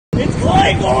It's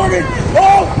Cleigh Gordon!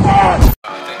 Oh, fuck!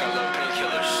 I think I love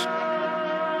painkillers.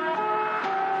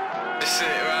 This it,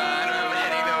 right? I don't have a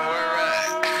headache no more, right?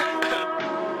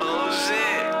 Oh,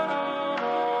 shit.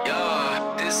 Yo,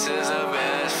 this is the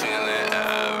best feeling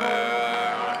ever.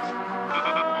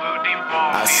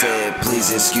 I said, please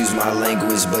excuse my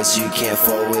language, but you can't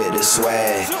fuck with the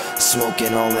swag.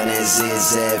 Smoking all in that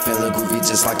zigzag, feeling groovy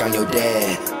just like I'm your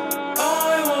dad.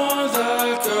 I want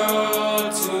that girl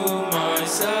to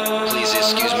myself. Please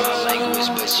excuse my language,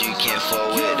 but you can't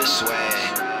fuck with the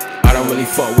swag. I don't really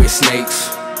fuck with snakes.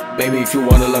 Baby, if you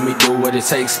wanna let me do what it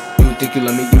takes, you think you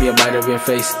let me give me a bite of your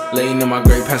face. Laying in my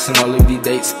grave, passing all of these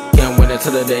dates. Can't wait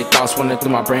until the day, thoughts running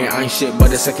through my brain. I ain't shit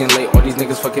but a second late. All these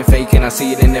niggas fucking fake, and I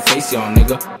see it in their face, y'all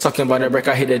nigga. Talking about that break,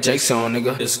 I hit that Jason,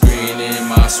 nigga. The screen in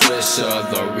my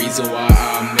swisher, the reason why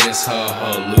I miss her.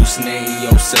 Hallucinating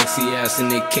your sexy ass in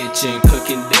the kitchen,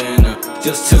 cooking dinner.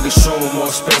 Just took a shroom, more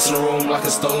space in the room like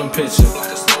a stolen picture.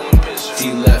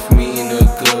 She left me in a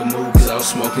good mood cause I was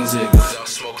smoking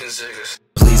ziggers.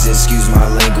 Please excuse my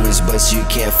language, but you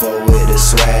can't fuck with the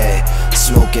swag.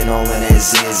 Smoking all in that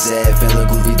zigzag, feeling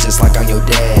groovy just like I'm your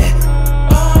dad.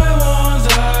 I want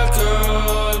that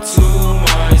girl to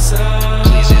myself.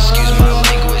 Please excuse my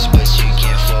language, but you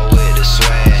can't fuck with the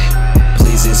swag.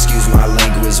 Please excuse my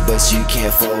language, but you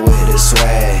can't fuck with the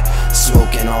swag.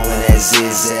 Smoking all in that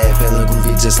zigzag, feeling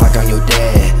groovy just like I'm your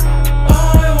dad.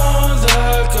 I want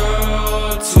that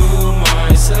girl to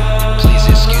myself. Please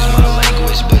excuse my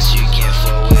language, but you can't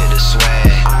fuck with the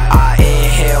swag. I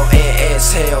inhale and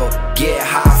exhale, get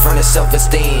high from the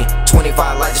self-esteem.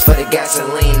 25 lights for the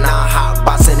gasoline. Now hot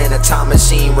boxing in a time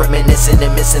machine, reminiscing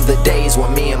and missing the days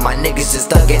when me and my niggas just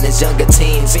stuck in his younger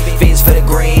teens. Fiends for the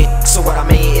green. So what I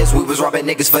mean is we was robbing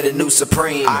niggas for the new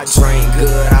Supreme. I drink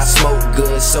good, I smoke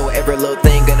good, so every little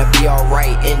thing gonna be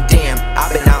alright. And damn,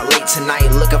 I've been out late tonight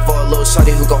looking for a little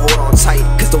shorty who can hold on tight.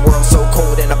 Cause the world's so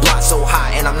cold and the block so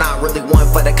hot, and I'm not really one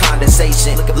for the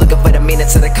condensation. Looking for the meaning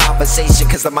to the conversation,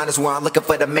 cause the mind is where I'm looking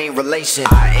for the main relation.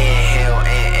 I inhale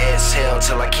and exhale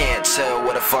till I can't tell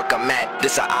where the fuck I'm at.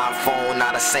 This an iPhone,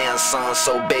 not a Samsung,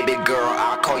 so baby girl,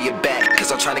 I'll call you back.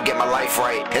 Cause I'm trying to get my life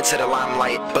right into the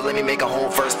limelight, but let me make a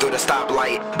home first through the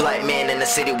stoplight. Black man in the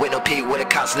city with no P, where the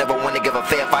cops never wanna give a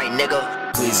fair fight,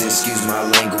 nigga. Please excuse my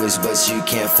language, but you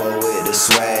can't fuck with the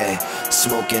swag.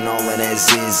 Smoking all in that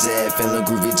zigzag, feeling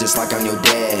groovy just like I'm your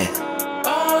dad.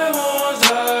 I want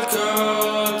that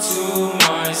girl to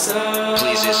myself.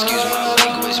 Please excuse my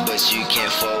language, but you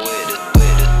can't fuck with it.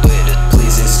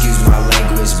 Please excuse my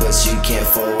language, but you can't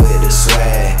fuck with the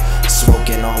swag.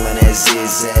 Smoking all in that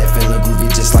zigzag, feeling groovy